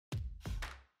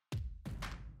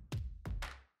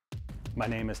My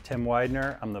name is Tim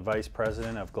Widner. I'm the Vice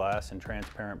President of Glass and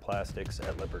Transparent Plastics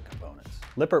at Lippert Components.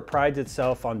 Lippert prides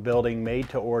itself on building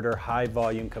made-to-order,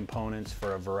 high-volume components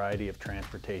for a variety of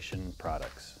transportation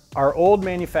products. Our old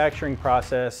manufacturing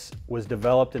process was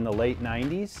developed in the late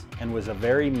 90s and was a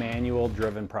very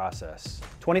manual-driven process.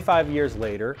 25 years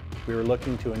later, we were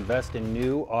looking to invest in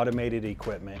new automated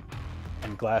equipment,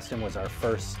 and Glaston was our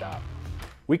first stop.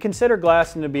 We consider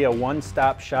Glaston to be a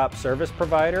one-stop shop service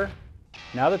provider.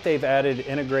 Now that they've added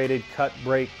integrated cut,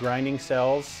 break, grinding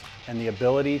cells and the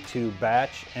ability to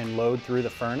batch and load through the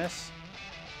furnace,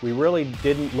 we really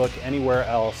didn't look anywhere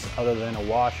else other than a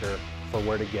washer for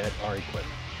where to get our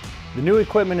equipment. The new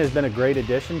equipment has been a great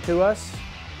addition to us.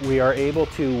 We are able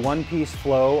to one-piece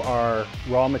flow our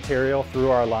raw material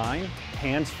through our line,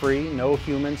 hands-free, no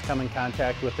humans come in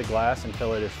contact with the glass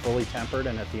until it is fully tempered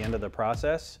and at the end of the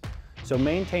process. So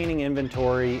maintaining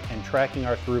inventory and tracking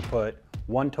our throughput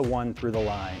one-to-one through the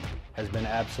line has been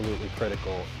absolutely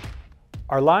critical.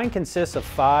 Our line consists of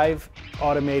 5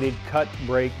 automated cut,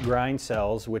 break, grind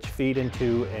cells which feed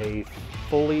into a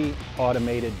fully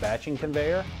automated batching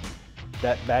conveyor.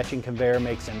 That batching conveyor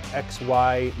makes an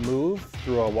XY move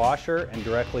through a washer and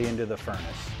directly into the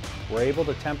furnace. We're able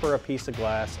to temper a piece of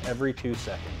glass every 2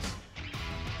 seconds.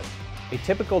 A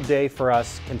typical day for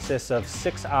us consists of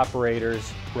 6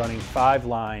 operators running 5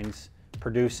 lines,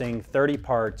 producing 30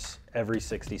 parts every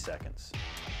 60 seconds.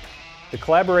 The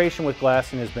collaboration with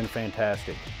Glaston has been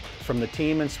fantastic. From the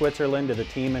team in Switzerland to the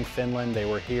team in Finland, they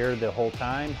were here the whole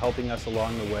time, helping us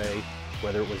along the way,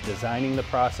 whether it was designing the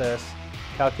process,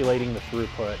 calculating the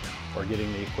throughput, or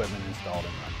getting the equipment installed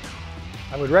and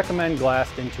running. I would recommend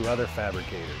Glaston to other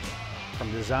fabricators.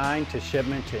 From design to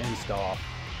shipment to install,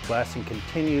 Glaston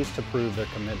continues to prove their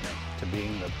commitment to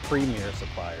being the premier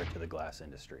supplier to the glass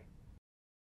industry.